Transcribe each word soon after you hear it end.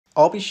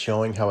I'll be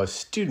showing how a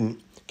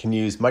student can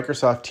use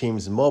Microsoft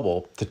Teams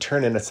Mobile to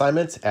turn in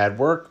assignments, add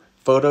work,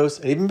 photos,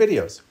 and even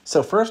videos.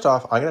 So first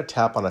off, I'm going to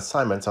tap on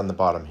assignments on the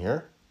bottom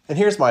here. And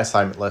here's my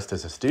assignment list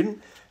as a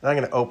student. And I'm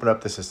going to open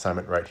up this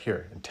assignment right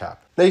here and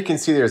tap. Now you can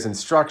see there's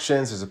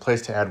instructions, there's a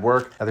place to add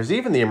work. Now there's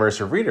even the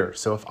Immersive Reader.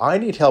 So if I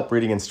need help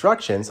reading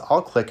instructions,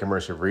 I'll click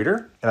Immersive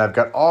Reader. And I've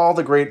got all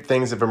the great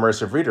things of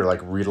Immersive Reader, like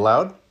read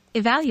aloud.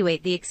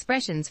 Evaluate the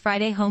expressions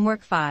Friday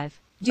homework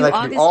 5. And I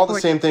can do all the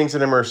same things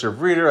in Immersive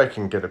Reader. I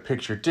can get a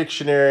picture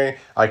dictionary.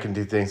 I can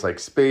do things like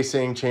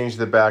spacing, change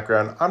the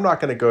background. I'm not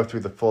going to go through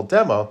the full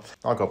demo.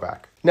 I'll go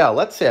back. Now,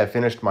 let's say I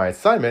finished my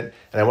assignment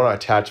and I want to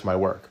attach my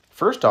work.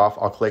 First off,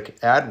 I'll click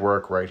Add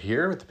Work right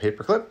here with the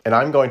paperclip. And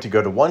I'm going to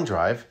go to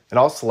OneDrive and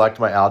I'll select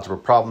my algebra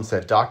problem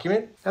set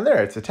document. And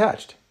there, it's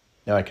attached.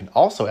 Now I can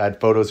also add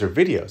photos or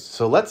videos.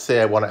 So let's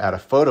say I want to add a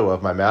photo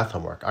of my math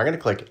homework. I'm going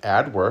to click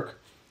Add Work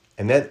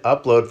and then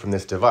Upload from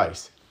this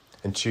device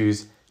and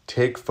choose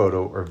Take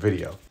Photo or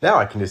Video. Now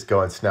I can just go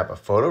and snap a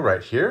photo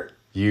right here,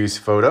 use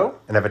photo,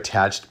 and I've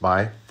attached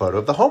my photo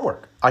of the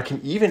homework. I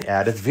can even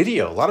add a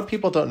video. A lot of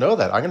people don't know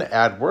that. I'm going to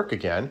add work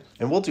again,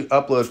 and we'll do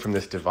upload from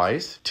this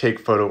device, take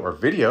photo or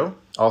video.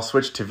 I'll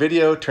switch to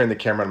video, turn the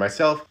camera on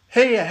myself.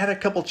 Hey, I had a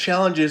couple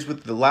challenges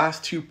with the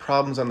last two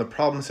problems on the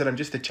problem set. I'm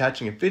just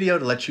attaching a video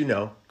to let you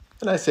know.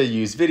 And I say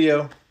use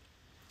video,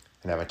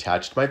 and I've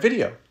attached my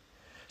video.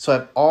 So I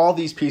have all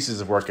these pieces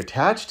of work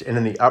attached, and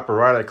in the upper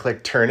right, I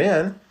click turn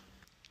in.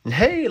 And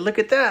hey, look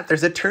at that.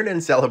 There's a turn-in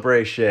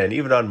celebration,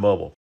 even on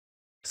mobile.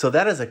 So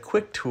that is a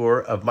quick tour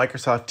of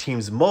Microsoft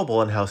Teams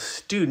Mobile and how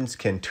students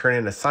can turn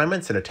in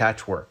assignments and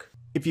attach work.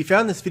 If you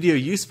found this video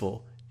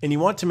useful and you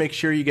want to make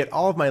sure you get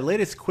all of my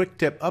latest quick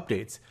tip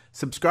updates,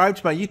 subscribe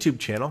to my YouTube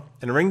channel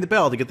and ring the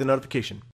bell to get the notification.